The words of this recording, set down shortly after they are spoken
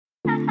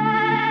Hello,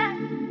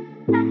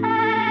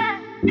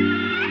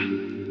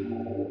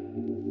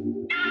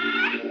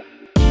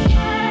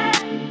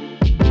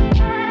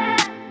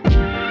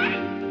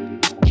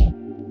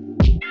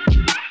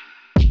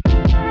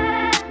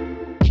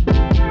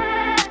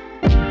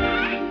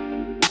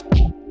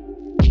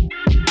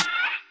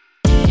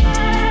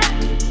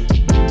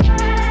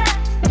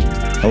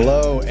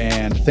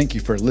 and thank you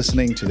for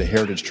listening to the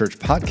Heritage Church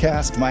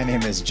podcast. My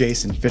name is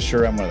Jason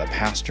Fischer. I'm one of the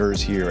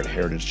pastors here at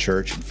Heritage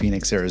Church in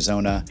Phoenix,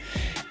 Arizona.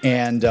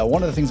 And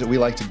one of the things that we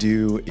like to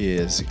do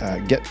is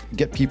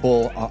get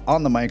people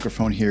on the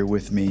microphone here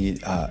with me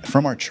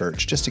from our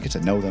church, just to get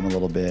to know them a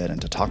little bit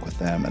and to talk with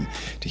them and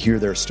to hear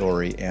their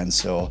story. And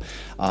so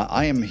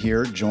I am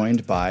here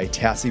joined by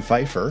Tassie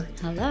Phifer.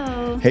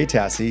 Hello. Hey,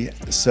 Tassie.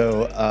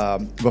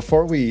 So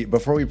before we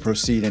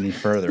proceed any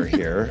further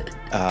here,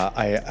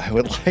 I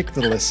would like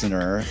the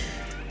listener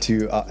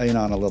to in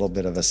on a little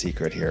bit of a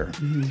secret here.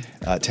 Mm-hmm.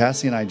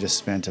 Tassie and I just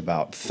spent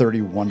about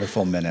 30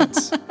 wonderful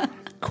minutes,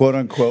 quote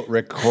unquote,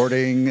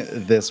 recording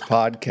this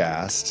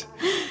podcast,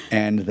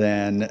 and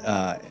then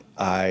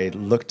I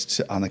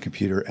looked on the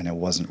computer and it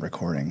wasn't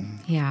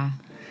recording. Yeah.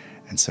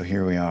 And so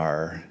here we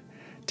are.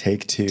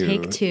 Take two.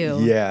 Take two.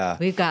 Yeah.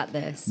 We've got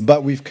this.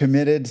 But we've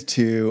committed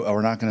to,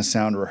 we're not going to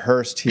sound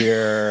rehearsed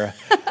here.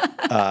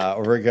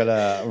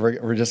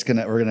 We're just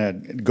gonna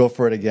go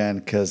for it again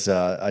because it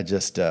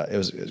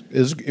was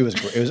great. It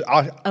was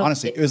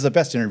honestly, it was the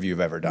best interview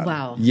I've ever done.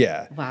 Wow.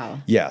 Yeah. Wow.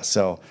 Yeah.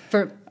 So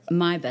for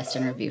my best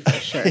interview for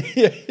sure.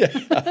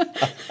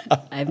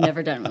 I've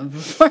never done one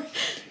before.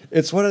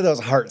 It's one of those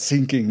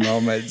heart-sinking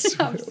moments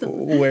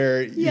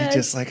where you Yes.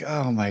 just like,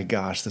 oh my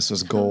gosh, this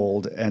was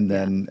gold. And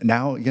then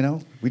now,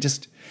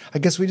 I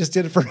guess we just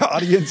did it for an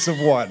audience of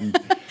one.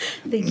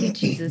 Thank you,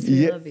 Jesus.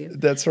 We love you.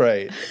 That's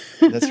right.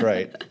 That's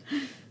right.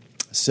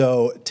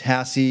 So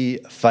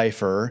Tassie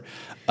Phifer,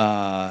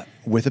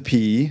 with a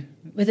P.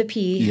 With a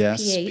P.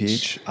 Yes,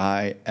 P-H.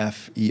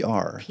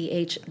 P-H-I-F-E-R.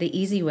 P-H, the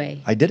easy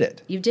way. I did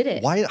it. You did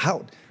it. Why?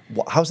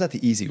 How's that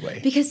the easy way?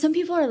 Because some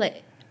people are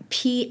like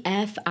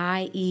P-F-I-E-F-F-E-R.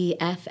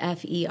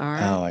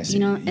 Oh, I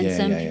see. And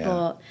some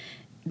people,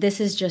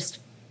 this is just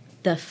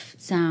the f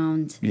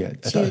sound. Yeah,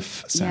 the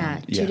f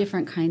sound. Yeah, two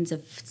different kinds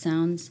of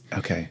sounds.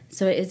 Okay.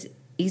 So it is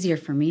easier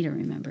for me to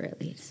remember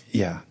at least.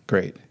 Yeah,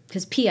 great.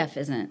 Because PF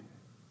isn't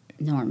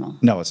normal.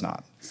 No, it's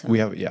not. So.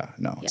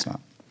 It's not.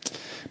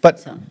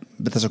 But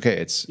that's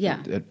okay.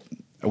 I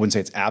wouldn't say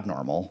it's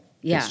abnormal.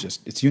 Yeah.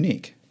 It's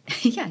unique.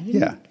 Yeah.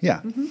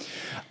 Yeah.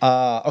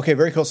 Mm-hmm. Okay,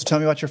 very cool. So tell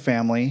me about your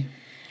family.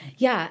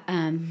 Yeah,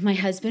 my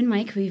husband,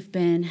 Mike, we've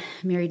been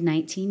married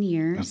 19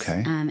 years.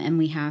 Okay. And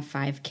we have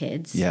 5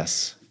 kids.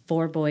 Yes.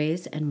 4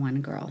 boys and 1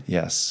 girl.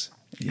 Yes.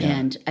 Yeah.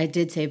 And I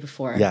did say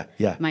before,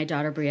 my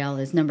daughter Brielle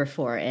is number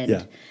 4,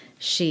 and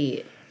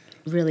she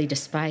really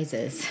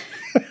despises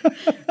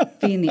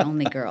being the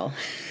only girl.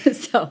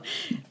 So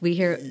we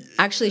hear,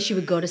 actually she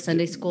would go to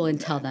Sunday school and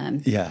tell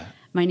them,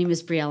 my name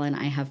is Brielle and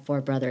I have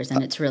 4 brothers,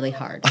 and it's really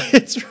hard.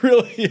 It's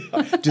really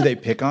hard. Do they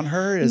pick on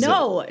her?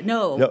 No.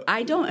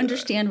 I don't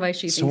understand why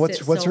she thinks it's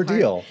so what's her hard.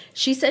 deal?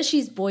 She says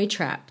she's boy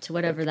trapped,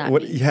 whatever that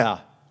means. Yeah.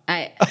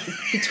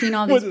 Between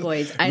all these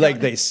boys,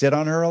 they sit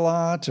on her a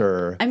lot,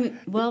 or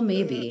well,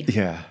 maybe.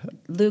 Yeah.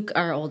 Luke,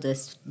 our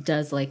oldest,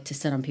 does like to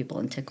sit on people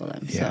and tickle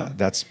them. Yeah, so.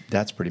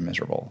 that's pretty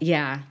miserable.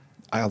 Yeah.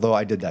 Although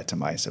I did that to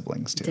my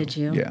siblings too. Did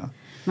you? Yeah.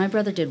 My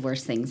brother did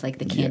worse things, like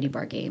the candy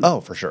bar game. Oh,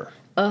 for sure.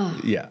 Oh.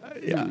 Yeah.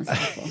 That was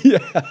awful.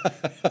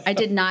 I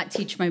did not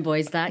teach my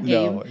boys that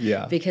game.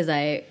 Because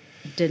I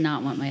did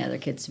not want my other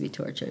kids to be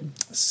tortured.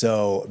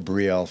 So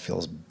Brielle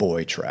feels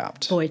boy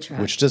trapped. Boy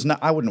trapped. Which does not.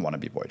 I wouldn't want to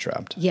be boy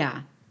trapped.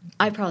 Yeah.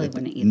 I probably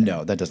wouldn't either.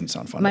 No, that doesn't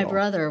sound fun My at all.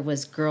 brother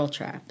was girl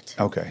trapped.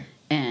 Okay.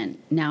 And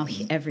now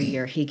every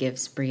year he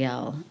gives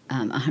Brielle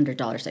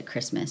 $100 at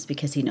Christmas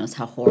because he knows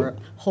how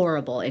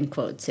horrible, in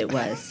quotes, it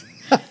was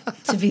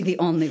to be the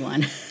only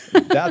one.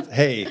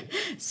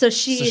 So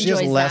she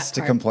has less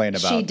to complain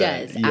about. She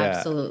does,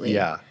 absolutely.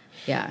 Yeah.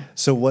 Yeah.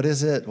 So what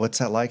is it? What's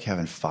that like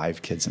having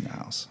 5 kids in the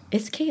house?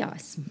 It's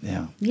chaos.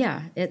 Yeah.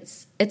 Yeah.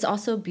 It's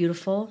also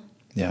beautiful.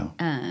 Yeah.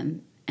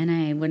 And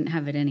I wouldn't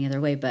have it any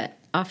other way, but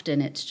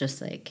often it's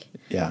just like,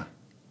 yeah,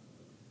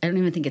 I don't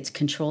even think it's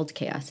controlled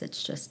chaos.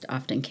 It's just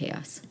often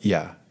chaos.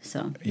 Yeah.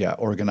 So. Yeah,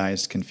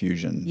 organized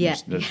confusion. Yeah.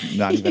 There's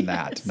not even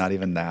that. Not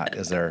even that.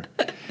 Is there?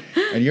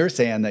 And you're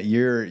saying that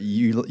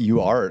you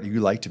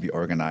like to be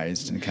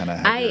organized and kind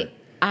of.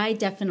 I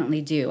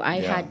definitely do.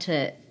 I had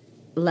to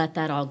let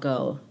that all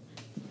go.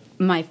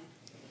 My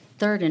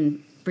third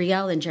and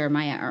Brielle and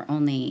Jeremiah are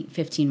only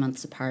 15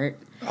 months apart.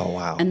 Oh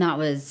wow! And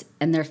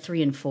they're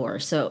 3 and 4.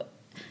 So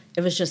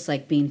it was just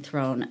like being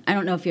thrown. I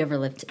don't know if you ever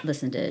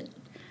listened to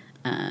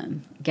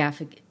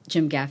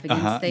Jim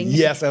Gaffigan's thing.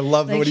 Yes, I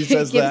love when he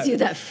says that. It gives you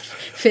that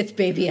fifth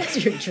baby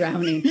as you're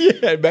drowning.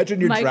 Yeah, imagine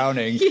you're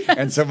drowning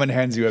and someone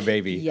hands you a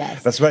baby.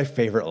 Yes. That's my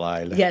favorite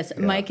line. Yes,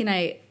 Yeah. Mike and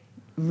I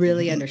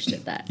really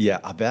understood that. Yeah,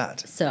 I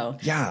bet. So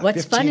yeah,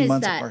 what's fun is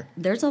that apart.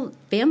 there's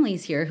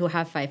families here who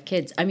have 5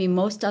 kids. I mean,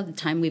 most of the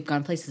time we've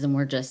gone places and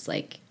we're just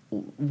like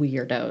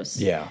weirdos.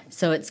 Yeah.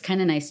 So it's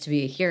kind of nice to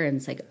be here and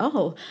it's like,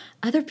 oh,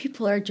 other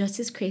people are just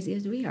as crazy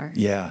as we are.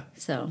 Yeah.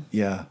 So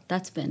yeah,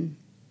 that's been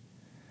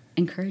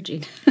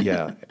encouraging.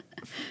 Yeah.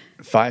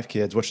 5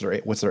 kids. What's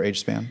their age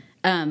span?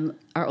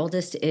 Our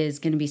oldest is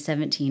going to be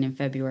 17 in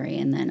February,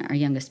 and then our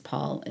youngest,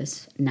 Paul,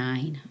 is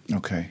 9.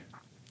 Okay.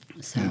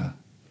 So yeah,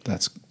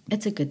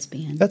 it's a good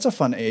span. That's a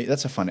fun age.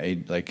 That's a fun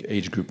age, like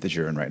age group that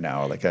you're in right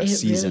now, like a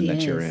season really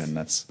that you're is. in.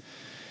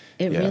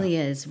 It really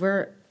is.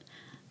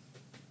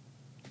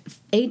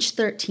 Age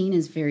 13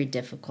 is very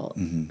difficult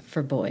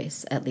for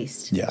boys, at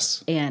least.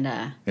 Yes. And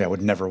I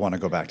would never want to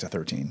go back to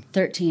 13.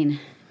 13.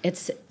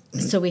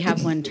 So we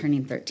have one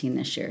turning 13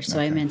 this year. So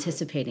I'm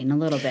anticipating a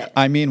little bit.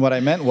 I mean, what I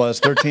meant was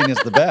 13 is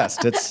the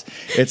best.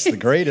 It's the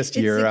greatest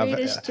year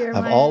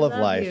of all of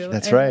life.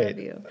 That's right. Love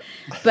you.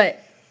 But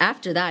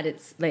after that,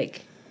 it's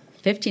like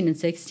 15 and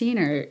 16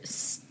 are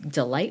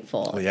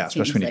delightful. Well, yeah,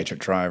 especially when you get your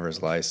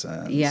driver's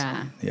license.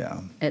 Yeah.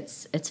 Yeah.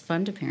 It's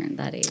fun to parent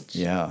that age.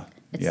 Yeah.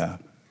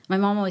 My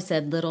mom always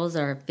said littles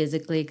are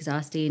physically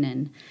exhausting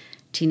and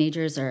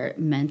teenagers are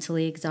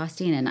mentally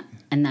exhausting,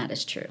 and that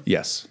is true.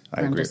 Yes,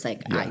 I agree. I'm just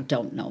like, I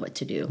don't know what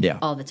to do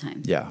all the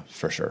time. Yeah,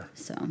 for sure.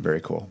 So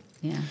very cool.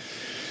 Yeah.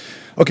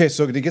 Okay,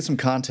 so to get some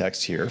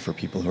context here for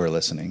people who are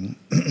listening,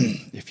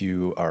 if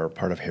you are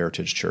part of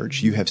Heritage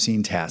Church, you have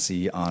seen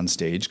Tassie on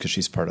stage because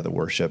she's part of the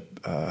worship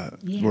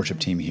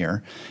team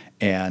here.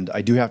 And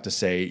I do have to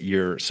say,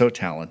 you're so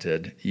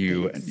talented.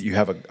 You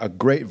have a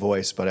great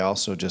voice, but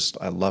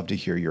I love to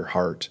hear your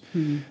heart.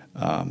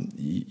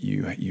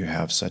 You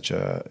have such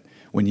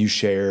when you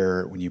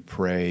share, when you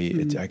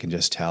pray, I can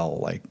just tell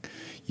like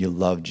you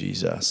love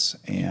Jesus,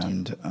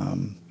 and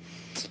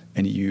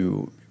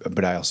you.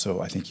 But I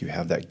think you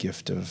have that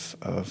gift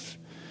of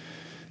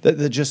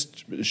that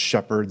just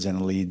shepherds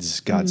and leads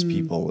God's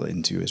people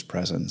into His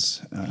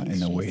presence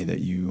in a way that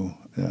you,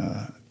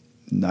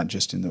 not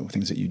just in the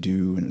things that you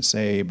do and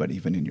say, but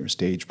even in your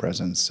stage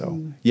presence.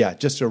 So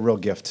just a real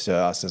gift to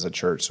us as a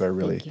church.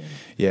 So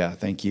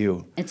thank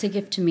you. It's a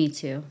gift to me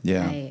too.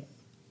 Yeah.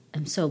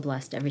 I'm so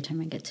blessed every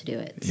time I get to do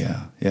it. So.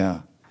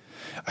 Yeah.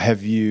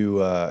 Have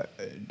you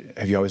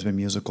always been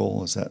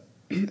musical? Is that?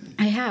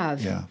 I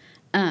have. Yeah.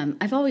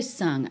 I've always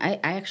sung. I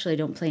actually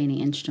don't play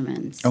any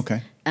instruments.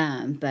 Okay.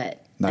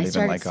 But not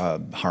even like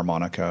a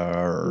harmonica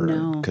or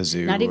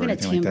kazoo. Not even a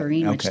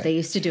tambourine, like which they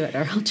used to do at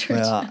our old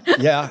church.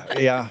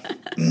 Yeah.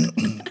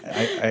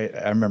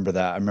 I remember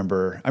that. I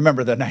remember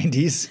the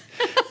 90s,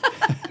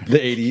 the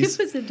 80s. It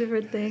was a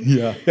different thing.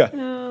 Yeah.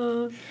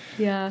 Oh,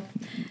 yeah.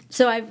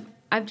 So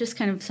I've just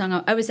kind of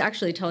sung. I was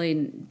actually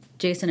telling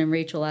Jason and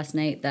Rachel last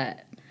night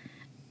that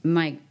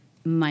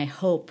my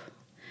hope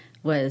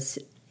was,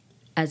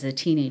 as a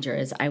teenager,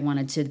 is I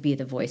wanted to be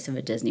the voice of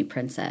a Disney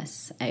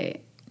princess.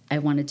 I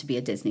wanted to be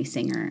a Disney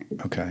singer.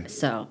 Okay.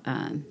 So,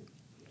 and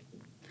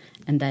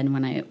then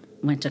when I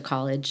went to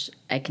college,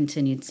 I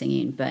continued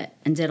singing,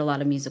 and did a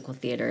lot of musical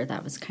theater.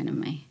 That was kind of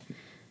my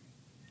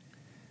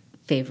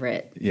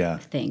favorite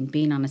thing,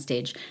 being on a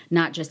stage,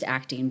 not just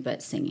acting,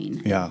 but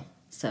singing. Yeah.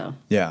 So.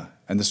 Yeah.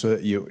 And this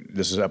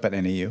was up at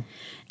NAU?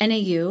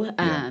 NAU,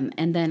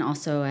 and then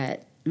also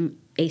at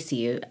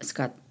ACU,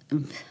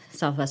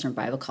 Southwestern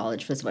Bible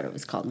College was what it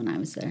was called when I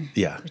was there.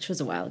 Yeah. Which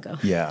was a while ago.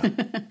 Yeah.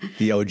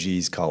 The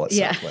OGs call it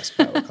Southwest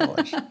Bible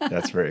College.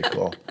 That's very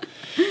cool.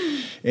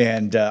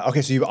 And, so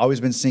you've always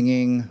been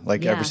singing,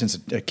 ever since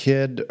a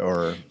kid,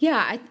 or?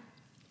 Yeah.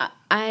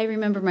 I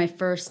remember my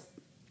first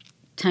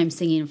time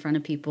singing in front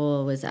of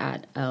people was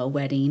at a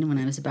wedding when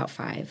I was about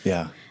 5.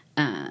 Yeah.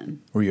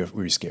 Were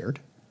you scared?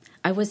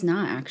 I was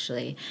not,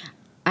 actually.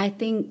 I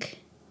think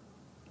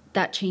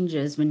that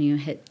changes when you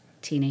hit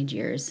teenage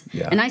years.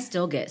 Yeah. And I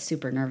still get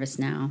super nervous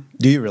now.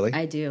 Do you really?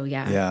 I do,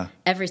 yeah. Yeah.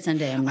 Every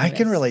Sunday I'm nervous. I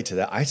can relate to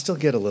that. I still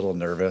get a little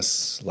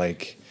nervous,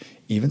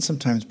 even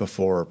sometimes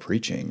before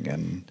preaching,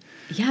 and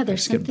there's I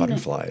just get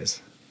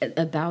butterflies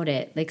about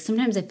it.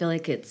 Sometimes I feel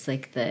like it's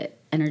the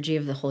energy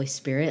of the Holy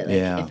Spirit.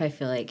 If I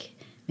feel like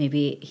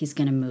maybe He's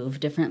going to move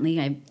differently,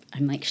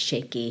 I'm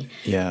shaky.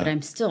 Yeah. But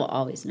I'm still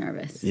always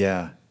nervous.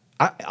 Yeah.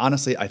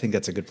 Honestly, I think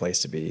that's a good place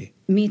to be.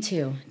 Me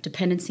too.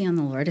 Dependency on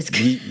the Lord is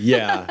good.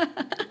 Yeah.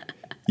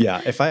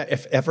 Yeah.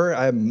 If ever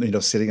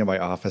I'm sitting in my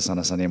office on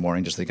a Sunday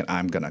morning just thinking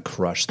I'm gonna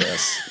crush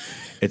this,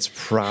 it's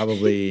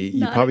probably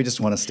you probably just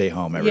want to stay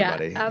home,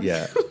 everybody.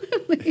 Yeah.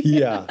 Absolutely.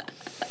 Yeah.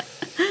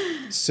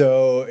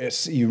 So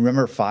you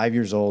remember 5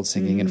 years old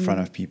singing in front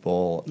of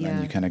people,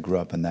 and you kind of grew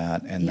up in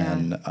that, and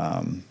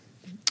then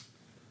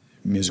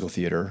musical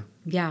theater.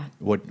 Yeah.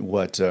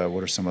 What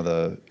are some of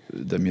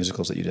the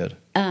musicals that you did?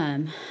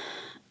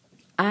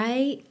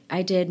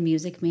 I did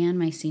Music Man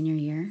my senior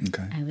year.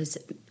 Okay. I was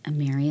a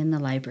Marian the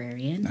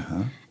Librarian.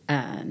 Uh-huh.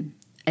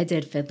 I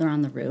did Fiddler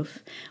on the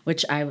Roof,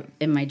 which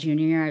in my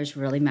junior year I was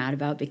really mad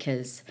about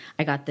because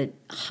I got the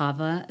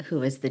Hava, who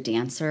was the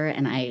dancer,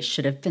 and I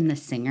should have been the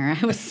singer.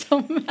 I was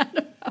so mad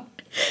about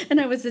it. And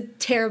I was a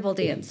terrible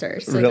dancer,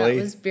 so really?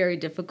 That was very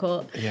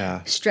difficult.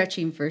 Yeah.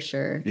 Stretching for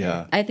sure.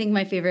 Yeah. I think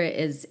my favorite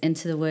is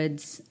Into the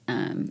Woods,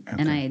 and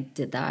I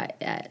did that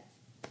at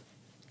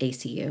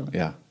ACU.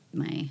 Yeah.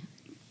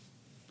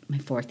 my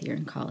 4th year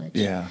in college.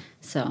 Yeah.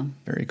 So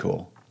very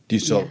cool. Do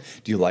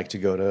you like to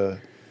go to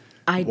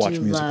watch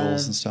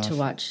musicals and stuff? I do love to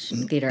watch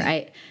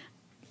theater.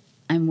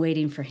 I'm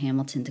waiting for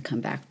Hamilton to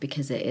come back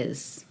because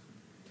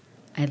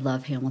I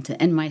love Hamilton.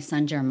 And my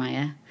son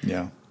Jeremiah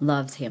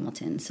loves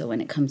Hamilton. So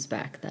when it comes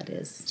back, that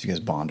is. So you guys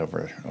bond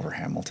over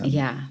Hamilton.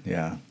 Yeah.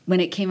 Yeah. When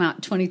it came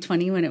out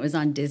 2020, when it was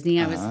on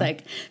Disney, I was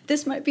like,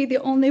 this might be the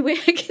only way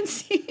I can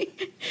see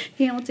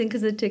Hamilton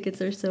because the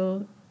tickets are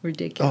so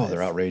ridiculous. Oh,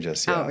 they're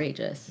outrageous. Yeah.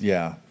 Outrageous.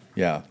 Yeah.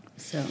 Yeah.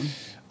 So.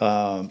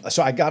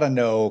 So I gotta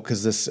know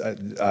because this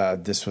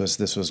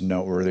was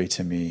noteworthy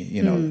to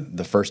me.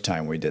 The first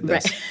time we did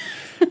this.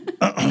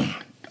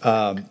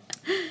 Right.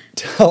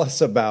 Tell us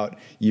about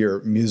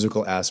your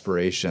musical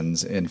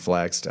aspirations in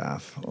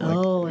Flagstaff.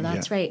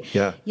 That's right.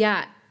 Yeah.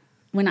 Yeah.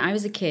 When I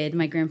was a kid,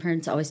 my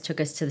grandparents always took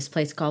us to this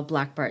place called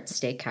Black Bart's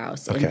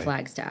Steakhouse in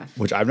Flagstaff.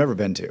 Which I've never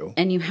been to.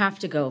 And you have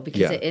to go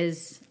because it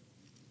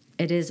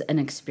is an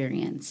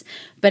experience.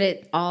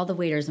 But all the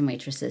waiters and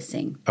waitresses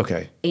sing.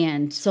 Okay.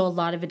 And so a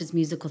lot of it is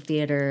musical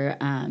theater,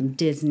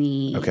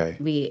 Disney. Okay.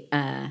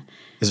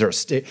 Is there a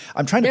stage?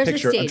 I'm trying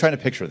to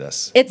picture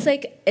this.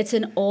 It's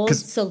an old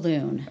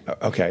saloon.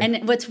 Okay.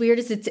 And what's weird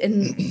is it's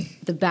in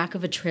the back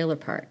of a trailer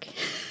park.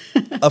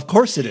 Of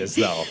course it is,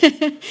 though.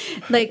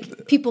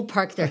 Like people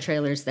park their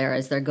trailers there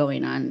as they're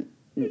going on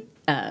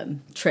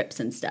trips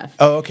and stuff.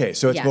 Oh, okay.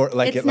 So it's more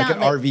like an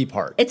RV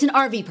park. It's an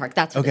RV park.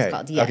 That's what it's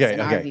called. Yes,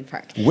 RV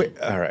park.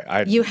 All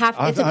right.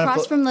 It's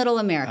across from Little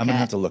America. I'm gonna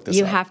have to look this up.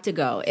 You have to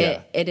go.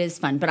 Yeah. It is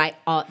fun. But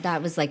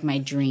that was like my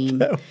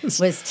dream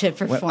was to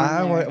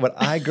perform there. When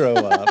I grow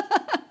up,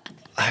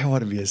 I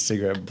want to be a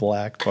singer at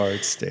Black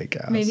Bart's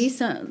Steakhouse. Maybe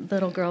some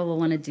little girl will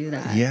want to do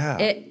that. Yeah.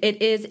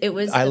 It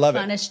was the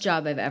funnest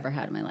job I've ever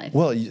had in my life.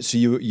 Well, so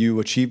you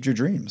achieved your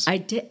dreams. I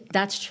did.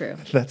 That's true.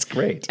 That's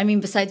great. I mean,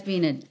 besides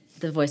being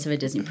the voice of a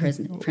Disney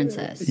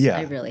princess,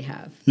 I really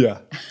have.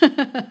 Yeah.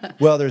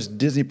 Well, there's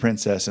Disney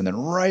Princess, and then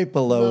right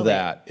below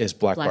that is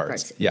Black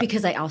Bart's. Yeah.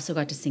 Because I also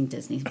got to sing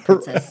Disney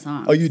princess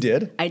songs. Oh, you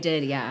did? I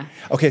did, yeah.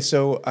 Okay,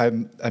 so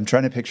I'm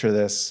trying to picture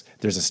this.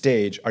 There's a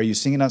stage. Are you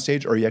singing on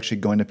stage, or are you actually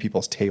going to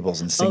people's tables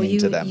and singing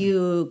to them?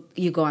 You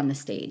go on the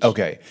stage.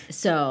 Okay.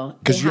 So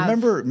because you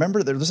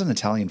remember there was an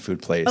Italian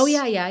food place. Oh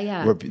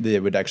yeah. Where they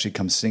would actually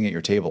come sing at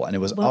your table, and it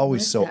was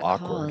always so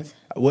awkward.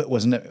 What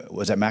wasn't it?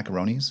 Was that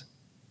Macaroni's?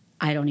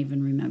 I don't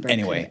even remember.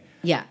 Anyway.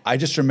 Yeah. I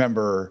just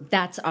remember.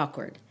 That's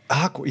awkward.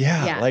 Awkward,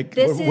 yeah. Like,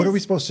 what are we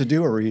supposed to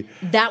do?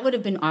 That would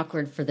have been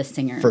awkward for the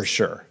singers. For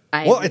sure.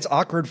 It's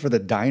awkward for the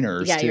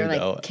diners, too, you're like,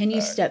 though. Can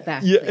you step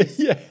back, please?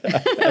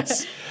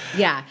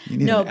 Yeah.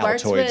 No,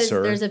 Bart's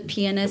there's a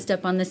pianist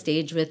up on the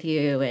stage with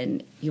you,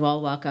 and you all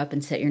walk up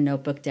and set your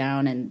notebook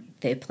down, and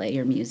they play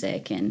your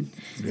music, and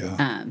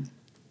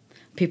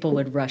people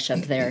would rush up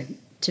there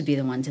to be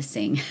the one to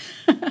sing.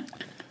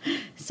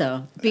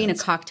 So being a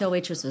cocktail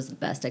waitress was the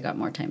best. I got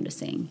more time to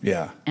sing.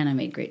 Yeah. And I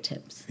made great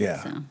tips.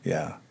 Yeah. So.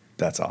 Yeah.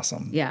 That's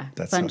awesome. Yeah.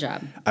 That's fun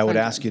job. I would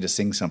ask you to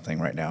sing something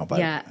right now,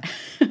 but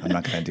I'm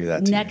not going to do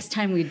that to Next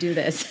time we do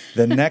this.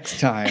 The next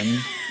time.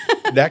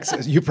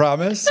 You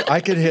promise? I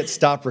can hit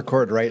stop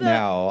record right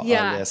now on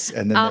this,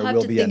 and then there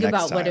will be a next time.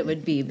 I'll have to think about what it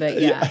would be,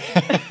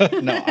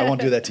 but No, I won't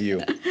do that to you.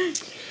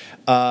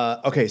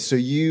 Okay, so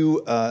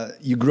you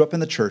grew up in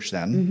the church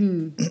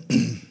then.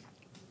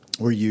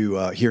 Mm-hmm. Were you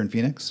here in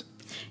Phoenix?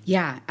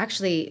 Yeah,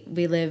 actually,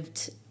 we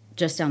lived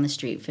just down the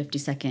street,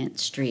 52nd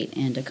Street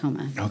in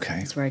Tacoma. Okay.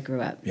 That's where I grew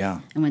up.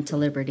 Yeah. I went to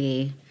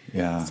Liberty,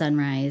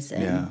 Sunrise,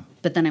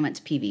 but then I went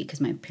to PV because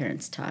my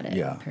parents taught at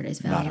Paradise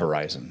Valley. Not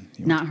Horizon.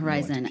 Not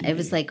Horizon. It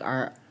was like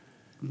our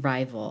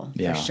rival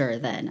for sure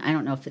then. I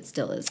don't know if it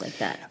still is like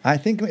that. I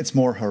think it's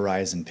more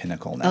Horizon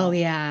Pinnacle now. Oh,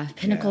 yeah.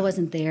 Pinnacle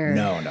wasn't there.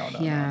 No.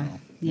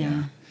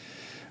 Yeah.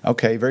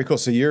 Okay, very cool.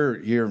 So you're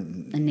a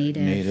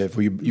native.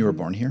 You were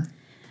born here?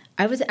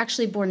 I was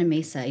actually born in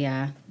Mesa,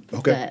 yeah.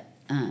 Okay.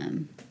 But,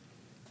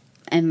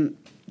 and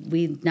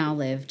we now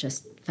live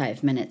just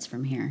 5 minutes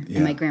from here. Yeah.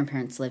 And my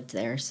grandparents lived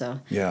there,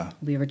 so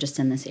we were just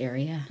in this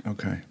area.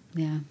 Okay.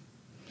 Yeah.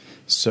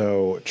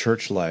 So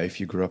church life,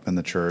 you grew up in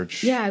the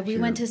church. Yeah, we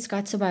went to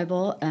Scottsdale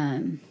Bible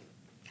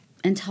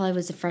until I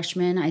was a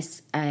freshman. I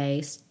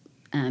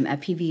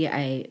at PV,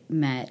 I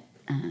met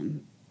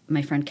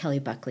my friend Kelly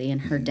Buckley,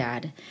 and her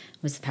dad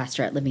was the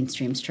pastor at Living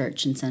Streams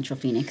Church in Central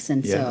Phoenix.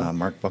 And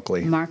Mark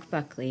Buckley.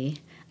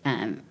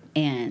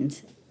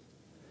 And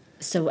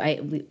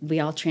so we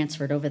all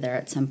transferred over there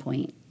at some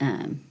point.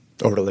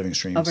 Over to Living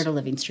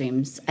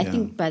Streams. I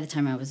think by the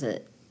time I was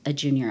a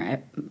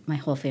junior, my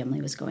whole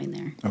family was going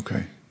there.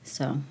 Okay.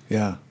 So.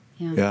 Yeah.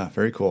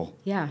 Very cool.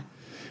 Yeah.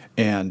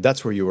 And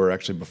that's where you were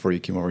actually before you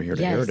came over here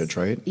to Heritage,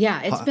 right?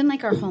 Yeah, it's been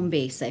like our home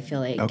base, I feel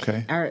like.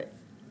 Okay.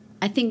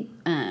 I think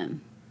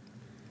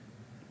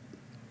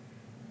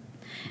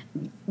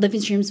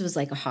Living Streams was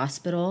like a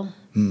hospital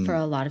for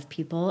a lot of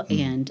people,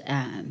 and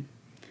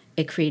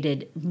it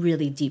created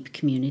really deep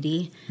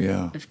community.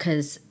 Yeah.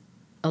 Because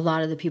a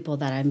lot of the people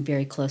that I'm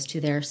very close to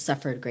there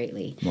suffered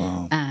greatly.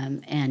 Wow.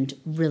 And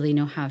really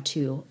know how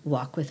to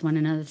walk with one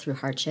another through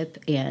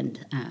hardship,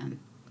 and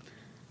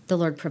the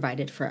Lord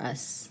provided for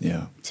us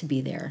to be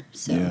there.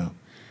 So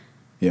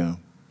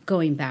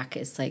going back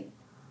is like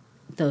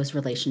those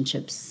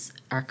relationships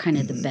are kind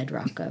of the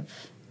bedrock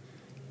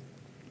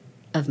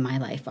of my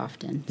life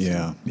often.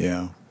 So.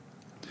 Yeah.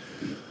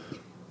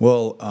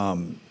 Well,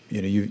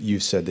 you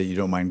said that you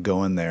don't mind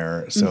going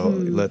there, so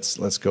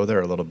let's go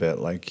there a little bit.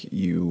 Like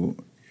you,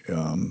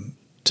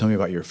 tell me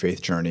about your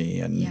faith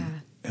journey and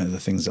the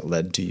things that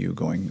led to you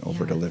going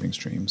over to Living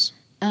Streams.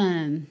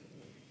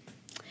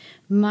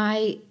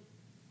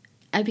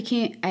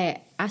 I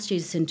asked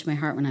Jesus into my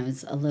heart when I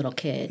was a little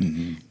kid,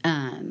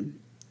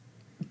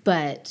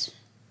 but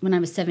when I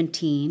was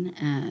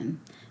 17,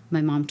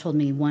 my mom told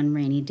me one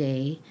rainy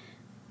day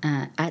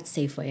at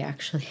Safeway,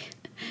 actually.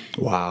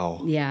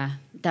 Wow. Yeah,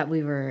 that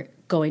we were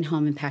going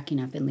home and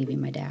packing up and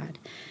leaving my dad.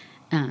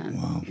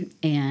 Wow.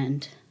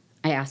 And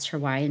I asked her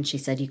why, and she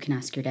said, "You can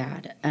ask your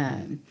dad."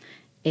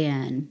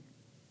 And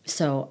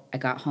so I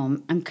got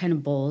home. I'm kind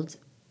of bold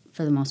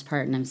for the most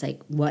part, and I was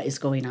like, "What is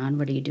going on?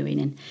 What are you doing?"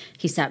 And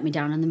he sat me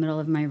down in the middle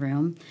of my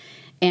room.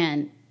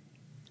 And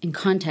in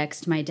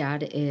context, my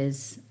dad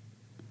is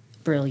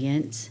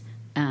brilliant,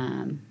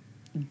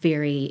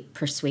 very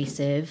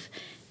persuasive,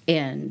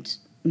 and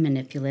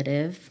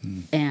manipulative.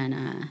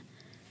 And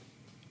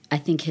I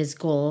think his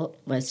goal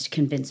was to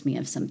convince me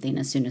of something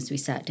as soon as we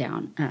sat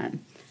down.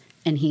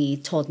 And he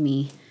told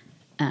me,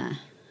 I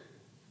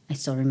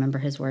still remember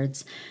his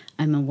words,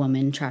 "I'm a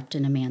woman trapped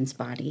in a man's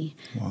body."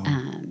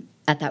 Wow.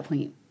 At that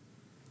point,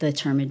 the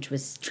termage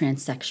was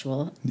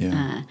transsexual.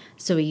 Yeah.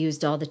 So he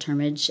used all the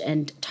termage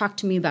and talked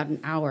to me about an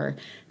hour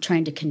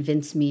trying to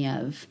convince me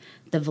of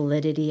the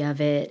validity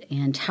of it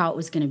and how it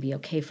was going to be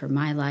okay for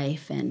my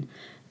life. And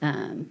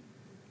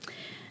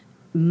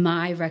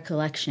my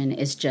recollection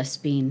is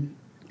just being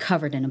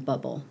covered in a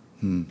bubble.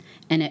 And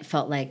it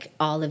felt like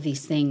all of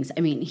these things,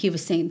 I mean, he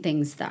was saying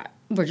things that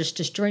were just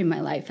destroying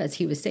my life as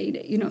he was saying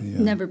it,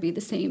 never be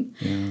the same.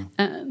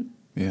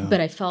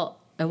 But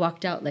I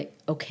walked out like,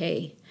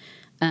 okay.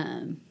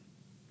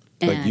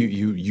 Like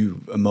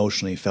you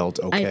emotionally felt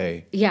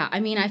okay.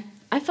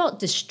 I felt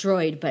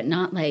destroyed, but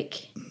not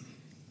like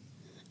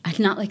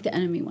the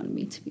enemy wanted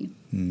me to be.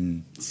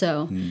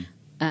 So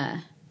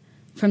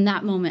from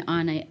that moment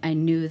on, I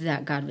knew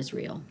that God was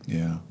real.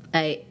 Yeah.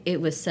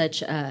 It was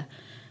such a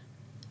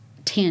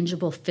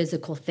tangible,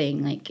 physical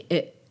thing. Like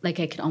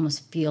I could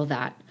almost feel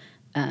that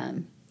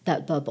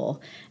bubble.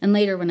 And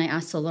later, when I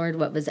asked the Lord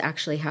what was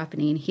actually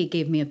happening, He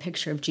gave me a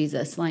picture of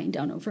Jesus lying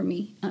down over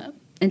me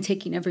and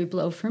taking every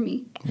blow for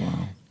me.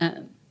 Wow.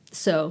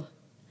 So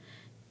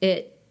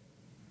it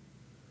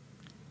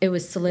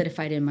was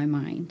solidified in my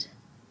mind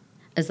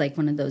as like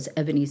one of those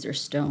Ebenezer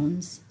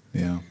stones.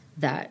 Yeah.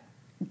 That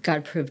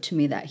God proved to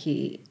me that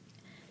He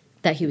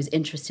was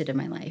interested in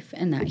my life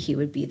and that He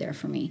would be there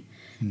for me.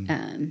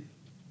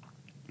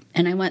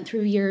 And I went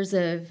through years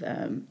of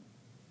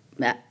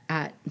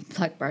at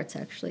Black Bart's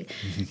actually,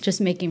 just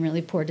making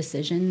really poor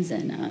decisions,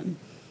 and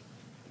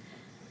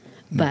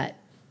but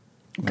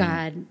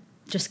God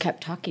just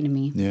kept talking to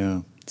me.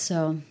 Yeah.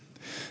 So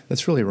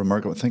that's really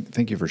remarkable.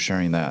 Thank you for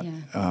sharing that.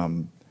 Yeah.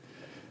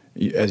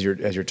 As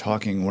you're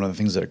talking, one of the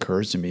things that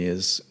occurs to me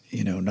is,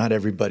 not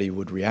everybody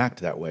would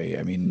react that way.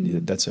 I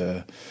mean, that's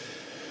it's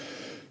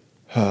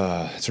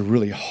a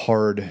really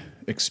hard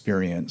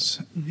experience,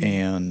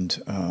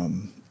 and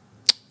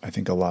I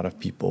think a lot of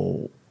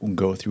people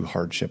go through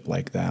hardship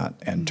like that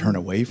and turn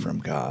away from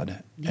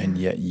God, and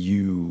yet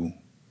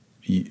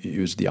it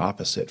was the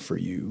opposite for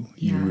you.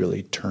 You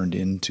really turned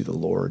into the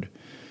Lord.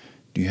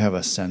 Do you have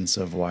a sense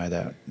of why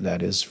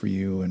that is for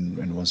you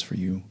and was for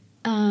you?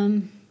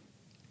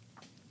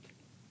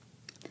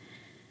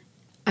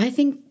 I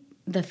think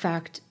the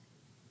fact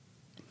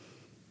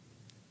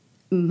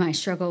my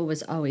struggle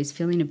was always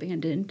feeling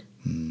abandoned,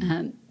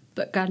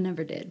 but God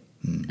never did.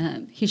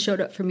 He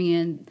showed up for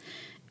me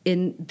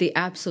in the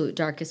absolute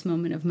darkest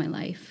moment of my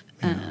life,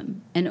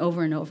 and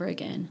over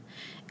again.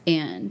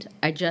 And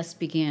I just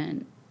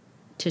began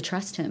to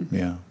trust Him.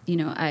 Yeah.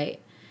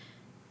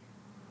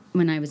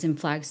 When I was in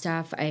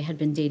Flagstaff, I had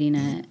been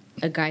dating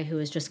a guy who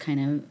was just kind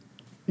of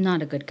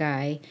not a good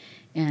guy,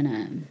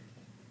 and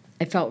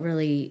I felt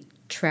really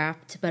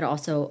trapped, but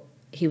also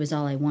he was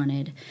all I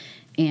wanted.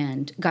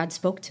 And God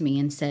spoke to me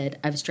and said,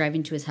 I was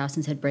driving to his house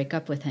and said, break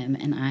up with him.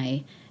 And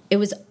it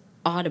was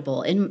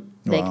audible. And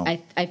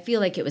I feel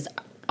like it was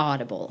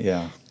audible.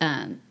 Yeah.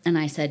 And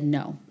I said,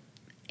 no.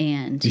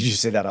 And did you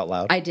say that out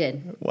loud? I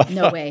did. Wow.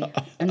 No way.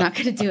 I'm not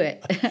going to do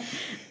it.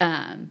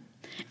 And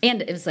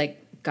it was like,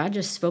 God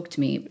just spoke to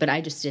me, but I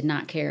just did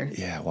not care.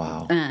 Yeah.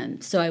 Wow.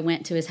 So I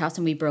went to his house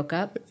and we broke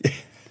up.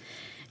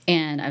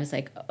 And I was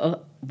like,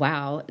 oh,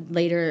 wow.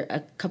 Later,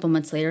 a couple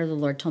months later, the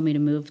Lord told me to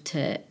move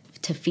to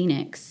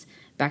Phoenix,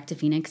 back to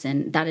Phoenix.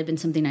 And that had been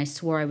something I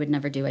swore I would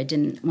never do. I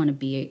didn't want to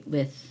be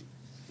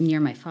near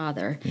my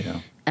father.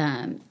 Yeah.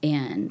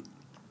 And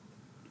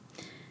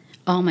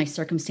all my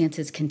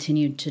circumstances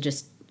continued to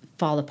just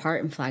fall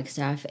apart in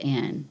Flagstaff.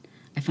 And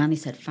I finally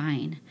said,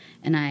 fine.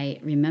 And I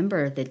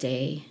remember the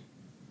day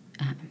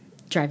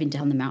driving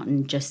down the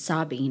mountain, just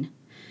sobbing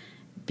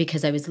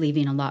because I was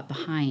leaving a lot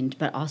behind,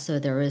 but also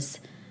there was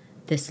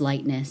this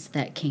lightness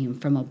that came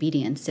from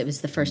obedience. It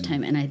was the first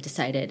time, and I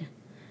decided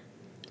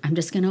I'm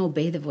just going to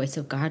obey the voice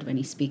of God when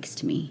he speaks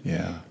to me.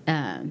 Yeah.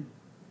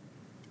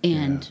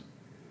 And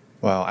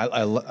wow,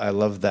 I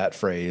love that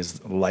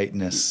phrase,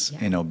 lightness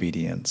in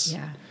obedience.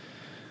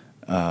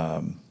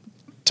 Yeah.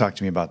 Talk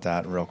to me about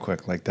that real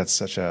quick. Like, that's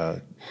such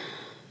a...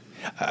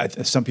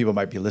 some people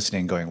might be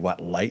listening going,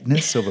 what,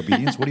 lightness of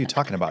obedience? What are you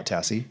talking about,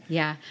 Tassie?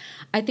 Yeah.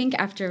 I think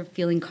after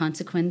feeling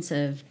consequence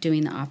of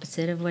doing the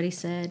opposite of what he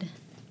said,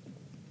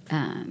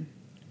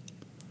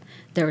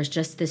 there was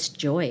just this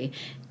joy,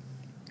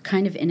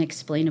 kind of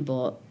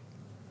inexplainable,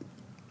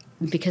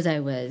 because I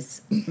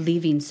was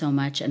leaving so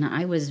much and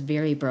I was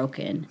very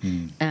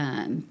broken.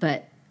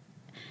 But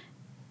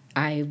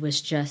I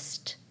was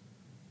just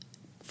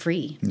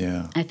free.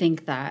 Yeah. I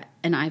think that,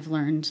 and I've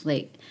learned,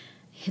 like,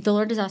 the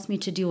Lord has asked me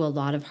to do a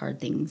lot of hard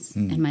things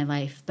in my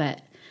life,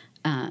 but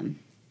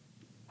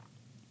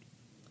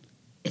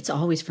it's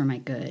always for my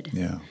good.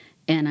 Yeah.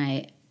 And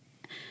I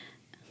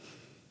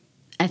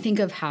think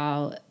of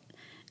how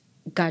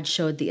God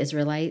showed the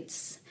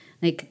Israelites,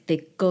 like,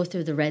 they go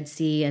through the Red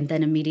Sea and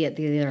then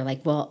immediately they're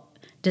like, well,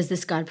 does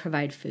this God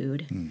provide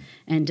food?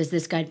 And does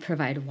this God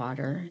provide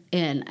water?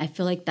 And I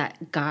feel like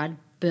that God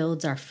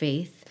builds our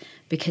faith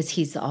because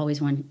he's the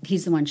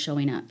one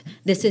showing up.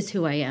 This is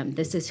who I am.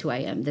 This is who I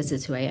am. This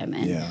is who I am.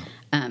 And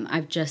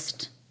I've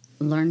just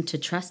learned to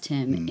trust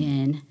him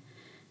in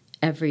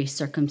every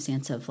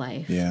circumstance of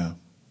life. Yeah.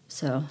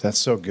 So that's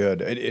so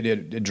good.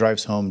 It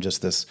drives home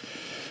just this,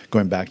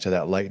 going back to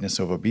that lightness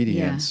of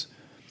obedience,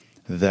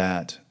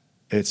 that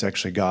it's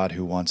actually God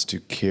who wants to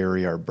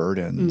carry our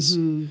burdens.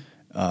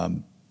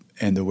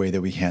 And the way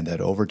that we hand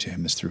that over to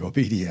him is through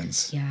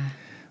obedience. Yeah.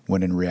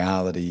 When in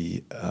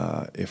reality,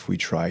 if we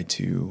try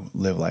to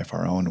live life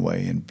our own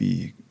way and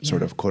be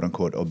sort of quote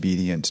unquote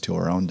obedient to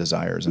our own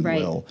desires and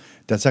will,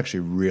 that's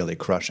actually really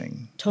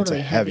crushing. Totally.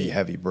 It's a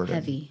heavy burden.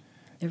 Heavy.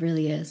 It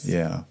really is.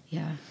 Yeah.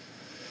 Yeah.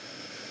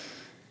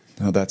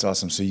 Oh, that's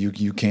awesome. So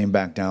you came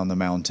back down the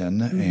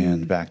mountain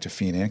and back to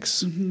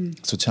Phoenix.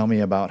 So tell me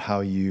about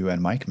how you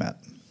and Mike met.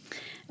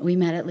 We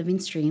met at Living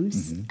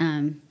Streams,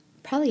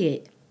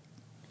 probably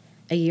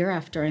a year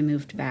after I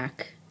moved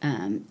back.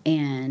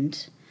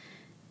 And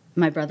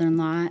my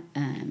brother-in-law,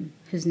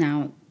 who's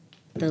now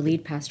the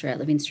lead pastor at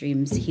Living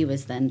Streams, he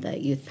was then the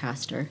youth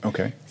pastor.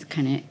 Okay. It's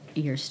kind of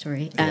your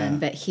story.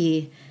 But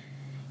he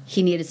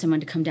needed someone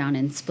to come down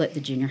and split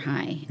the junior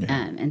high.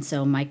 Yeah. And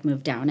so Mike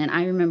moved down. And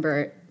I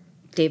remember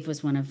Dave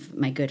was one of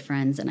my good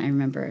friends, and I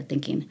remember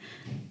thinking,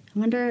 I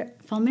wonder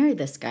if I'll marry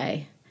this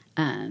guy.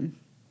 And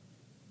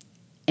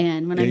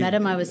when I met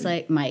him, I was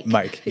like, Mike.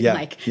 Yeah.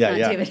 Mike, yeah, not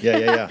yeah. David.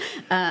 Yeah.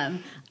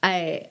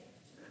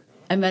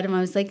 I met him, I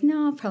was like,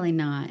 no, probably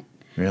not.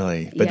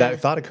 Really? But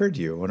that thought occurred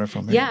to you. I wonder if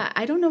I'll marry him. Yeah,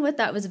 I don't know what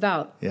that was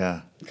about.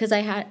 Yeah. Because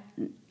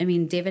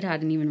David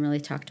hadn't even really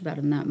talked about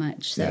him that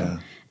much. So,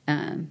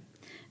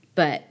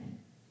 but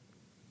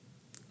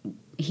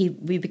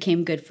we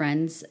became good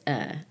friends.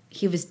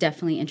 He was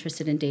definitely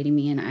interested in dating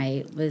me, and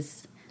I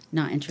was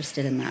not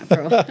interested in that for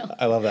a while.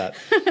 I love that.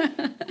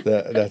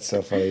 That's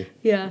so funny.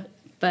 Yeah,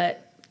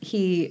 but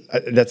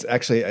that's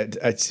actually,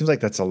 it seems like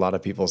that's a lot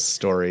of people's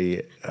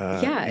story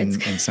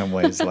in some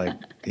ways. Like,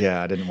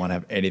 I didn't want to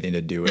have anything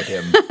to do with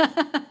him.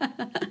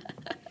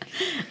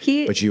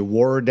 But you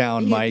wore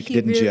down Mike,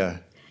 didn't you?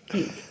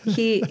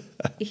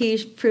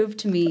 He proved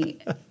to me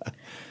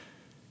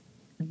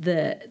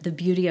the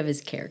beauty of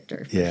his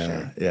character, for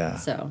sure. Yeah.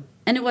 So,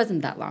 and it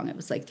wasn't that long. It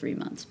was like 3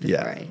 months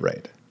before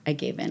I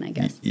gave in, I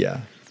guess.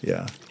 Yeah.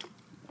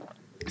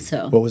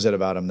 So, what was it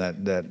about him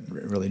that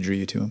really drew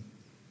you to him?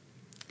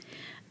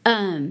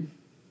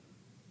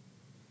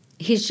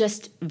 He's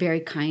just very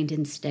kind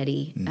and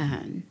steady.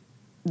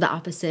 The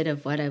opposite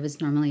of what I was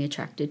normally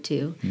attracted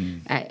to.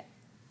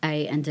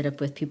 I ended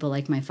up with people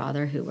like my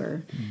father who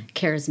were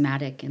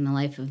charismatic in the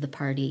life of the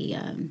party,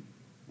 and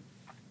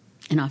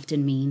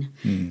often mean.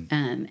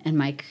 And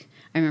Mike,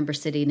 I remember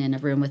sitting in a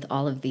room with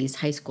all of these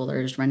high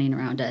schoolers running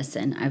around us,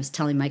 and I was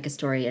telling Mike a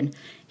story, and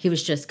he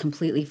was just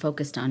completely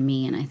focused on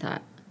me, and I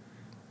thought,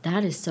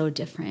 that is so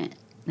different.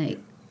 Like,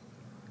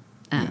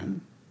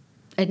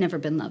 I'd never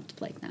been loved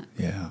like that.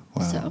 Yeah,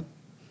 wow. So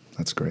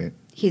that's great.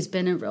 He's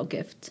been a real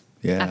gift.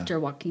 Yeah. After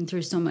walking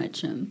through so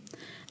much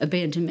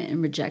abandonment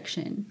and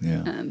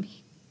rejection,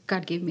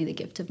 God gave me the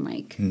gift of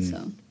Mike.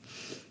 So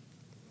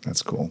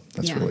that's cool.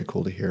 That's really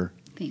cool to hear.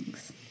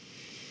 Thanks.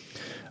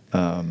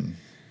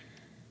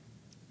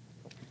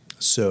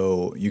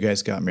 So you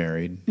guys got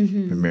married.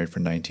 Been married for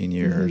 19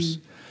 years.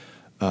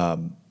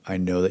 I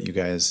know that you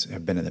guys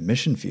have been in the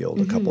mission field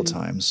a couple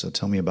times. So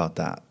tell me about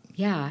that.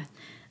 Yeah.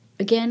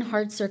 Again,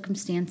 hard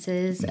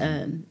circumstances.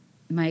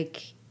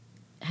 Mike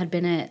had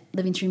been at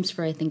Living Streams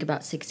for, I think,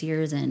 about 6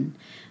 years, and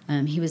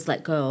he was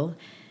let go.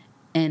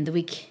 And the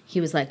week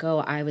he was let go,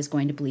 I was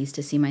going to Belize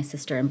to see my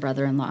sister and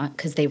brother-in-law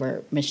because they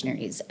were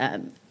missionaries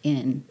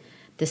in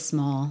this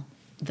small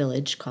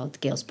village called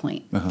Gales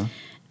Point.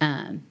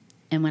 And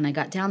when I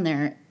got down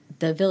there,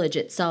 the village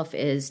itself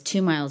is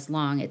 2 miles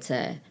long. It's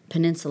a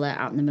peninsula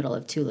out in the middle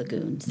of 2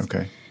 lagoons.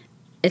 Okay.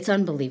 It's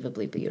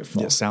unbelievably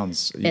beautiful. Yeah,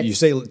 sounds. You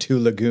say 2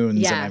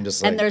 lagoons, and I'm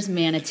just like. And there's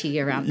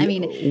manatee around. I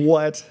mean,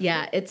 what?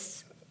 Yeah,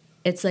 it's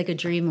like a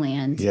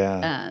dreamland.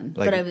 Yeah,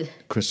 like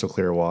crystal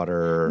clear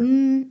water.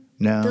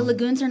 No, the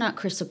lagoons are not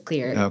crystal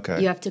clear.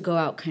 Okay, you have to go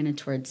out kind of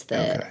towards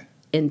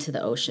into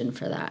the ocean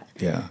for that.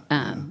 Yeah,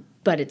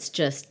 but it's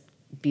just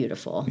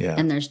beautiful. Yeah,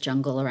 and there's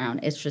jungle around.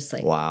 It's just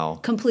like wow,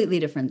 completely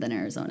different than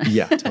Arizona.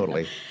 Yeah,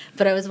 totally.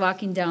 But I was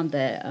walking down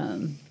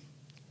the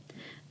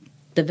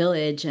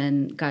village,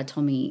 and God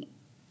told me,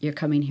 "You're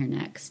coming here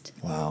next."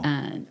 Wow.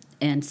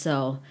 And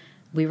so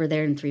we were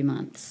there in 3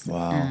 months.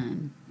 Wow.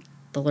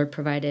 The Lord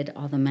provided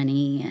all the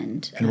money.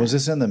 And was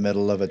this in the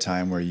middle of a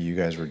time where you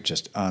guys were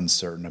just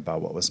uncertain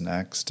about what was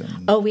next?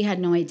 We had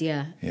no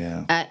idea.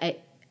 Yeah.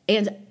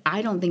 And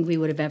I don't think we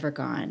would have ever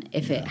gone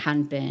if it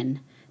hadn't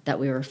been that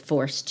we were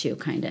forced to,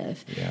 kind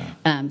of.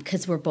 Yeah.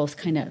 Because we're both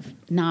kind of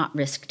not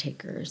risk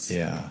takers.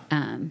 Yeah.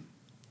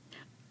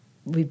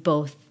 We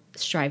both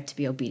strive to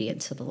be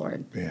obedient to the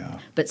Lord. Yeah.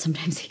 But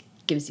sometimes He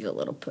gives you a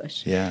little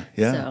push. Yeah.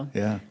 Yeah. So,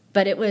 yeah.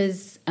 But it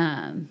was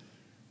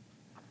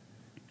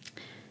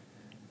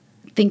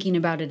thinking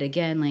about it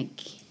again,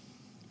 like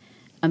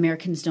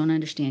Americans don't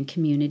understand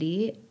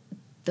community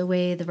the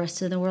way the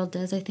rest of the world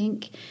does, I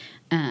think.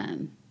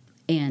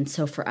 And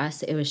so for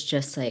us, it was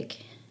just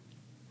like,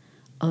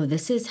 oh,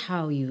 this is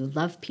how you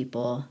love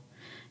people.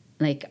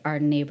 Like our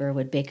neighbor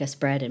would bake us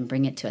bread and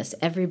bring it to us.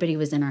 Everybody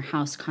was in our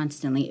house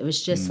constantly. It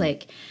was just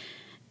like,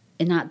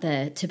 and not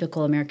the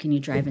typical American,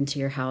 you drive into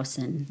your house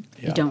and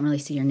you don't really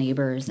see your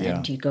neighbors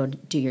and you go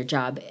do your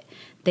job.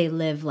 They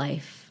live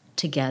life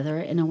together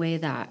in a way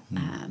that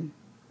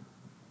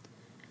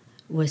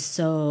was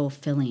so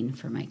filling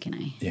for Mike and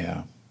I.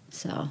 Yeah.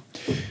 So,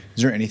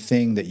 is there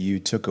anything that you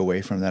took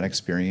away from that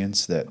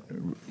experience that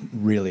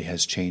really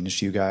has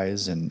changed you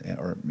guys,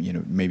 or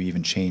maybe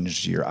even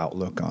changed your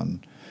outlook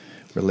on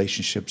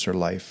relationships or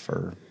life?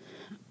 Or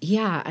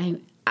yeah,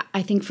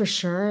 I think for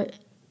sure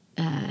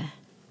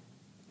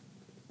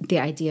the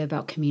idea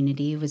about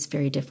community was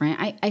very different.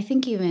 I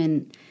think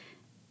even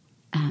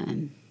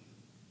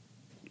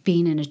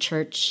being in a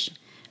church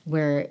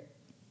where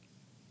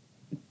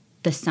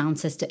the sound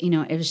system,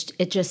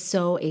 it just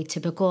so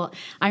atypical.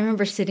 I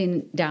remember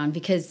sitting down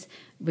because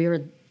we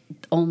were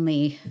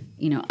only,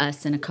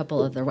 us and a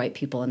couple other white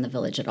people in the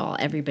village at all.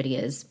 Everybody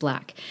is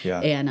black.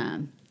 Yeah.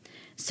 And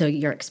so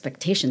your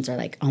expectations are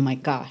like, oh my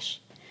gosh,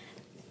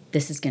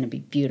 this is going to be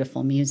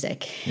beautiful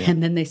music. Yeah.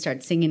 And then they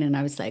start singing and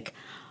I was like,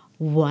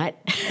 what?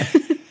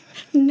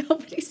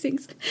 Nobody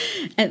sings.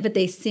 But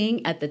they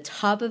sing at the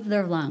top of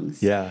their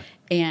lungs. Yeah.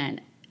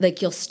 And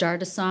like you'll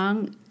start a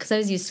song, because I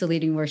was used to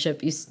leading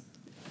worship,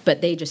 but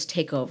they just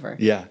take over.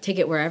 Yeah. Take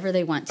it wherever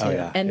they want to. Oh,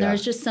 yeah. And there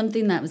was just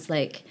something that was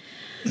like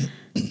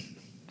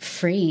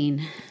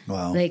freeing.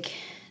 Wow. Like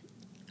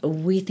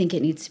we think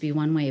it needs to be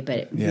one way, but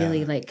it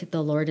really like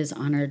the Lord is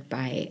honored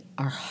by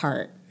our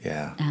heart.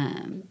 Yeah.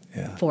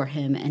 For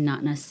Him, and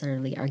not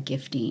necessarily our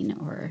gifting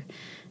or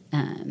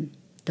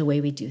the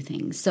way we do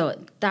things. So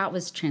that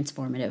was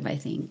transformative, I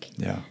think.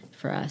 Yeah.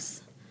 For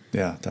us.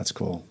 Yeah, that's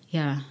cool.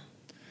 Yeah.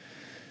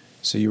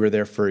 So you were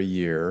there for a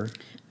year.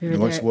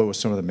 What was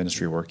some of the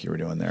ministry work you were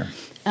doing there?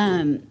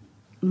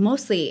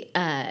 Mostly,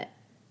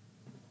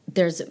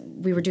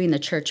 we were doing the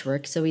church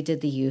work, so we did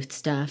the youth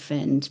stuff,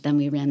 and then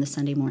we ran the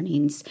Sunday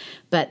mornings.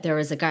 But there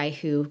was a guy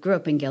who grew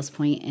up in Gales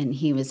Point, and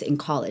he was in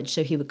college,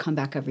 so he would come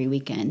back every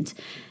weekend.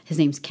 His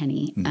name's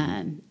Kenny.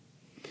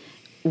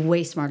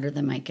 Way smarter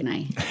than Mike and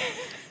I.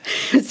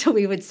 So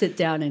we would sit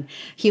down, and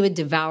he would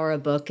devour a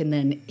book, and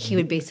then he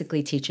would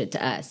basically teach it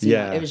to us. You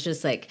know, it was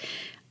just like...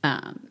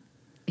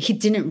 he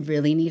didn't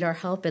really need our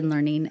help in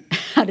learning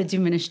how to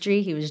do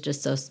ministry. He was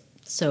just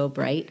so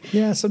bright.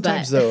 Yeah,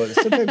 sometimes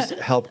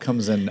help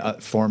comes in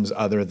forms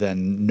other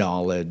than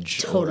knowledge.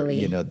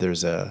 Totally. Or,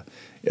 there's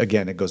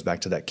again, it goes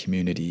back to that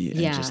community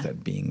and just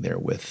that being there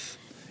with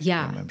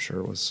him, I'm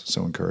sure was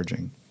so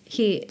encouraging.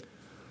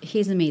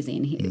 He's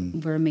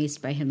amazing. We're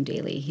amazed by him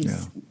daily.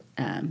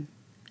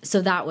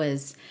 So that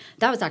was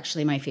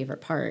actually my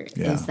favorite part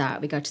is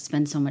that we got to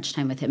spend so much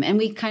time with him. And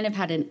we kind of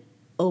had an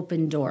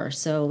open door.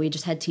 So we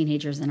just had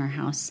teenagers in our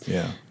house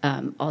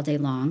all day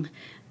long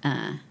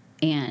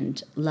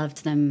and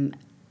loved them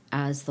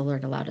as the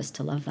Lord allowed us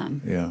to love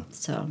them. Yeah.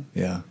 So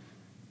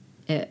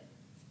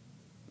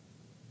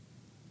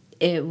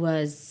it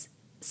was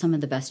some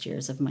of the best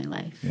years of my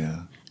life.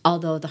 Yeah.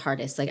 Although the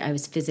hardest, like I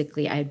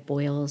had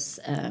boils,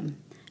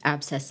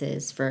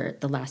 abscesses for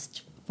the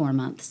last 4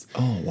 months.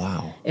 Oh,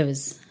 wow. It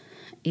was,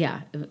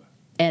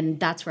 and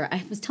that's where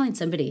I was telling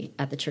somebody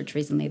at the church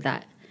recently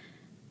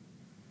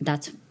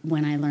that's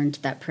when I learned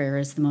that prayer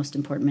is the most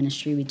important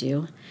ministry we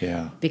do.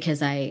 Yeah.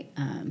 Because I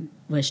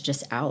was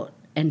just out,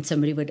 and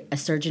a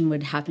surgeon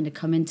would happen to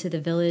come into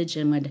the village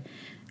and would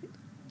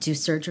do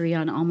surgery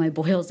on all my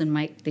boils, and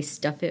they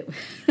stuff it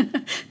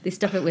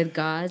with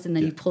gauze, and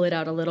then you pull it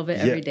out a little bit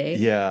every day.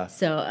 Yeah.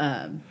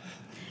 So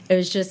it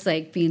was just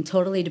like being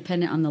totally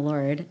dependent on the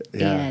Lord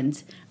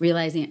and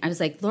realizing I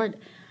was like, Lord,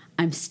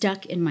 I'm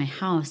stuck in my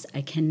house.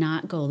 I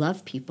cannot go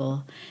love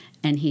people.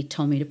 And he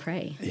told me to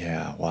pray.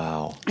 Yeah,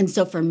 wow. And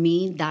so for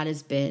me, that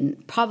has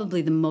been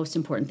probably the most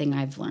important thing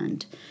I've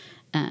learned.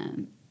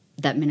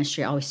 That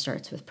ministry always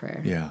starts with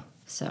prayer. Yeah.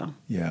 So.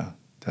 Yeah,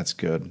 that's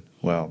good.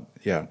 Well,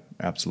 yeah,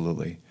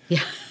 absolutely.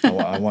 Yeah.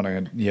 I want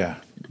to, yeah.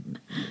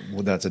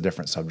 Well, that's a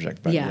different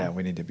subject, but yeah,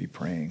 we need to be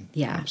praying.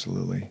 Yeah.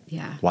 Absolutely.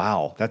 Yeah.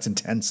 Wow, that's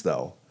intense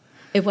though.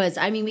 It was.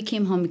 I mean, we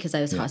came home because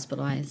I was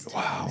hospitalized.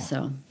 Wow.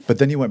 So. But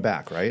then you went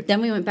back, right?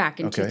 Then we went back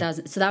in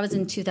 2000. So that was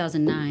in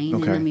 2009,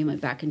 and then we went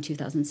back in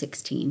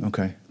 2016.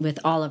 Okay. With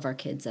all of our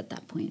kids at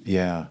that point.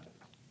 Yeah.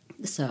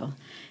 So,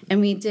 and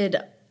we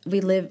didn't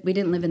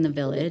live in the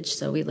village,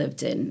 so we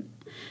lived in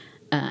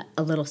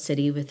a little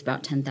city with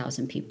about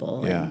 10,000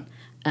 people. Yeah.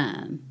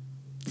 And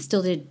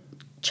still did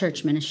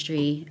church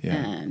ministry.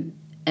 Yeah.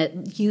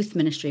 Youth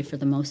ministry for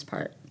the most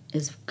part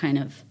is kind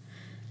of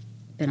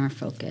been our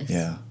focus.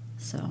 Yeah.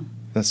 So.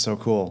 That's so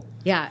cool.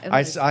 Yeah.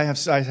 I have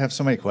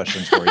so many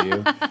questions for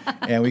you,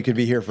 and we could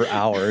be here for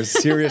hours.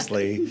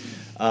 Seriously.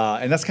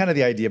 And that's kind of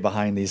the idea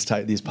behind these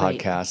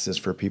podcasts, is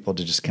for people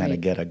to just kind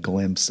of get a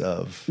glimpse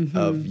of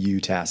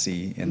you,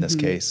 Tassie, in this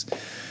case.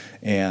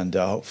 And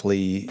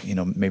hopefully,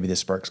 maybe this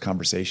sparks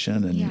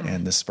conversation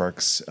and this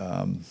sparks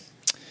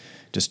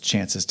just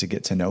chances to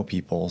get to know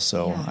people.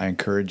 So I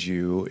encourage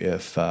you,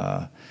 if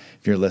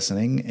you're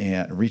listening,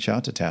 and reach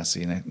out to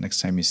Tassie next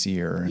time you see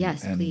her.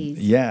 Yes, please.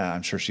 Yeah,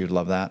 I'm sure she would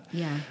love that.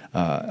 Yeah.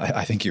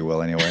 I think you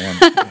will anyway. And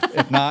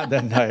if not,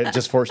 then I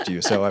just forced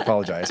you, so I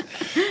apologize.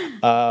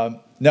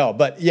 No,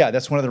 but yeah,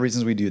 that's one of the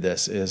reasons we do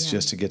this, is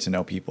just to get to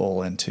know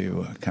people and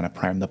to kind of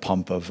prime the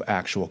pump of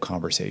actual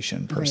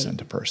conversation person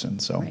to person.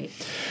 So,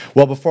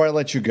 well, before I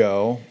let you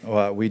go,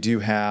 we do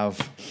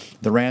have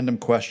the random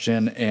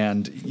question,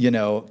 and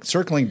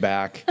circling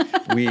back,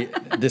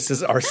 this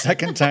is our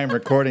second time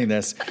recording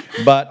this,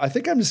 but I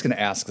think I'm just going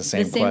to ask the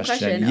same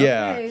question.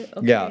 Yeah,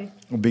 yeah,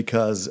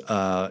 because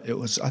I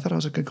thought it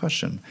was a good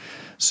question.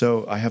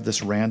 So I have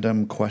this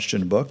random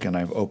question book, and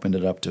I've opened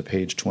it up to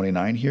page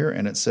 29 here,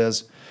 and it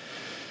says,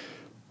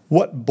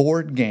 what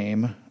board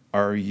game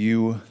are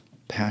you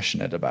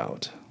passionate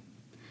about?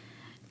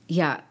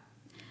 Yeah.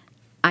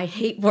 I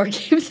hate board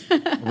games.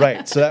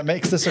 Right. So that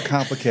makes this a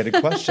complicated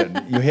question.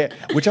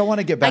 Which I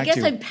want to get back to. I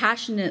guess I'm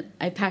passionate.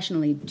 I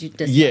passionately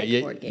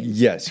dislike board games.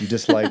 Yes, you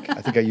dislike.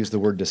 I think I used the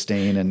word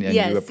disdain, and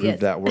you approved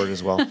that word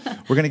as well.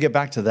 We're going to get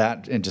back to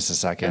that in just a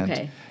second.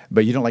 Okay.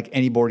 But you don't like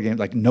any board games,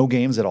 like no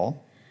games at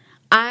all?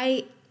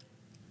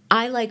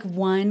 I like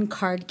one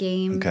card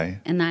game,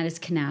 and that is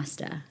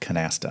Canasta.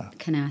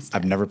 Canasta.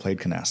 I've never played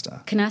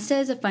Canasta. Canasta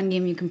is a fun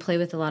game you can play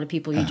with a lot of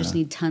people. You just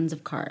need tons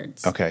of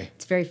cards. Okay.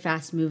 It's very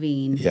fast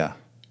moving. Yeah.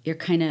 You're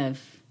kind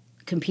of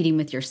competing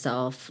with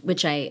yourself,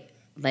 which I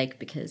like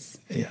because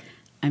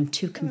I'm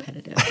too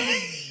competitive.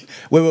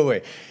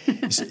 Wait.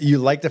 So you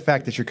like the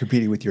fact that you're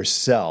competing with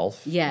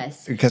yourself?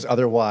 Yes. Because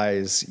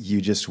otherwise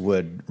you just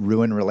would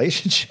ruin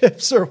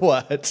relationships, or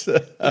what?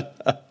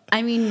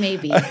 I mean,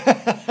 maybe.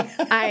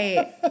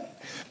 I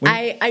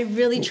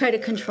really try to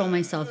control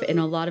myself in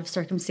a lot of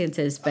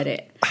circumstances, but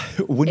it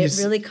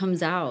really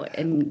comes out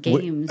in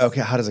games. Okay,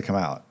 how does it come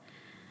out?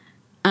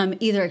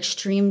 Either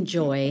extreme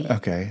joy.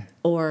 Okay.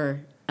 Or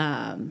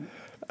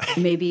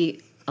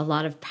maybe a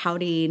lot of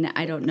pouting.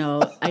 I don't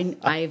know.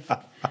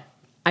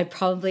 I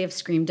probably have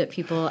screamed at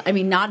people. I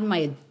mean, not in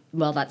my.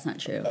 Well, that's not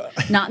true.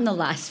 Not in the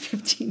last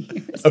 15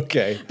 years.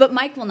 Okay. But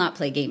Mike will not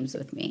play games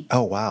with me.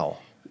 Oh, wow.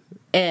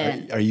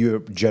 And are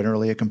you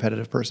generally a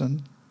competitive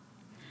person?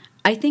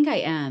 I think I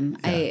am.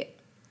 Yeah.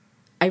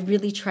 I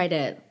really try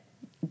to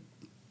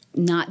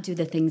not do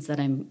the things that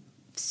I'm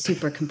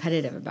super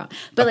competitive about.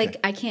 But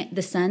I can't.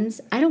 The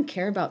Suns. I don't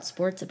care about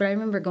sports. But I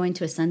remember going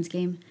to a Suns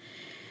game,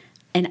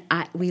 and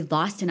we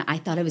lost, and I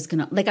thought I was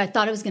gonna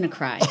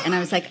cry, and I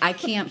was like, I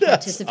can't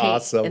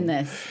participate in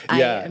this.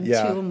 I am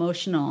too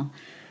emotional.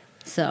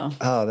 So.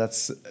 Oh,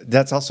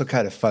 that's also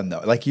kind of fun though.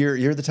 Like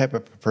you're the type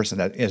of person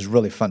that is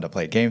really fun to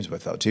play games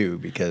with though too,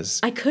 because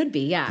I could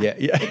be, yeah.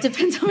 It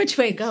depends on which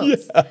way it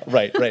goes. Yeah,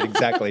 right,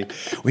 exactly.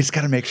 We just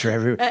got to make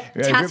sure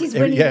Tassie's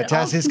winning. Yeah,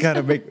 Tassie's got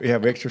to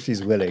make sure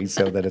she's winning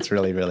so that it's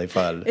really, really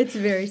fun. It's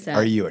very sad.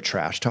 Are you a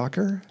trash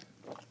talker?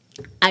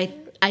 I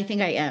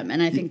think I am,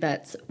 and I think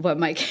that's what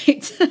Mike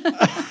hates.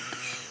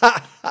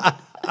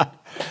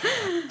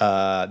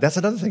 That's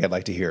another thing I'd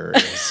like to hear.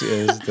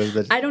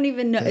 I don't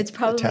even know. It's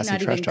probably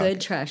not even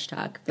good trash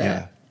talk,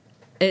 but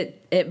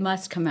it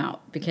must come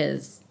out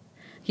because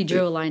he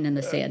drew a line in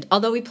the sand.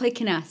 Although we play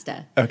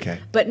Canasta. Okay.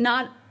 But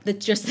not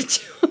just the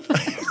two of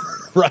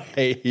us.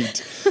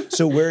 Right.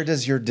 So where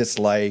does your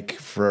dislike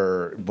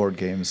for board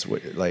games,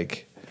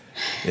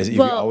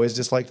 you always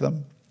disliked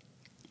them?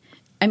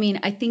 I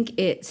mean, I think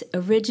it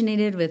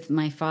originated with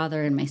my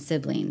father and my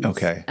siblings.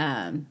 Okay.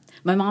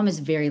 My mom is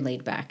very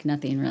laid back.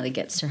 Nothing really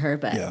gets to her,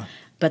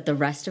 but the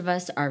rest of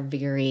us are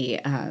very,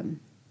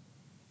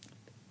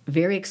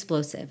 very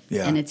explosive.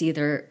 Yeah. And it's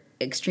either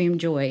extreme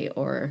joy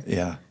or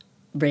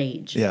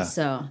rage. Yeah.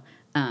 So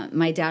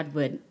my dad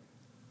would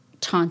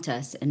taunt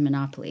us in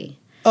Monopoly.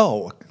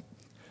 Oh.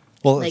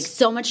 Well, like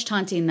so much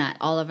taunting that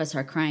all of us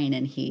are crying,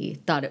 and he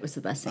thought it was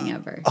the best thing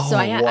ever. Oh, so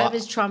I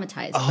was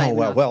traumatized. by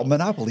Monopoly. Well,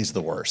 Monopoly's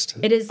the worst.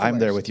 It is. I'm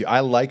there with you. I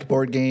like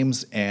board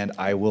games, and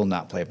I will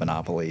not play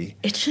Monopoly.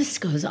 It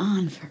just goes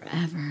on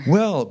forever.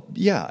 Well,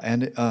 yeah,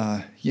 and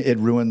it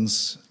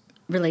ruins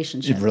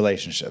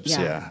relationships.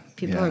 Yeah,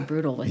 people are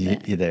brutal with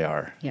it. Yeah, they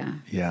are.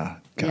 Yeah.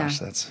 Gosh,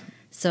 that's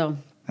so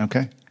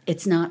okay.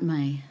 It's not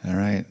my. All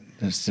right.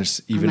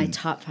 There's even on my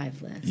top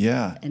 5 list.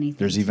 Yeah.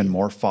 There's even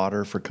more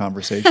fodder for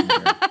conversation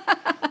here.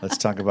 Let's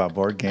talk about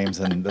board games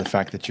and the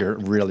fact that you're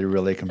really,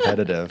 really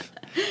competitive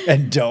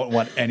and don't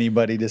want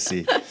anybody to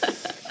see.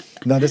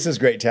 No, this is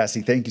great,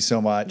 Tassie. Thank you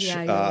so much.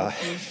 Yeah, you're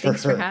welcome.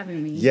 Thanks for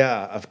having me.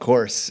 Yeah, of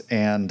course.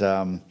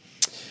 And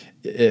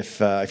if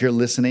you're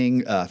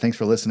listening, thanks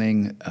for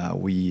listening.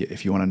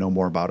 If you want to know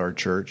more about our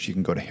church, you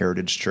can go to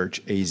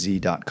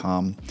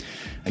heritagechurchaz.com.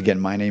 Again,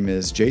 my name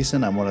is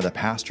Jason. I'm one of the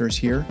pastors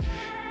here.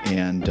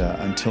 And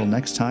until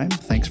next time,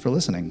 thanks for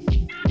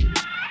listening.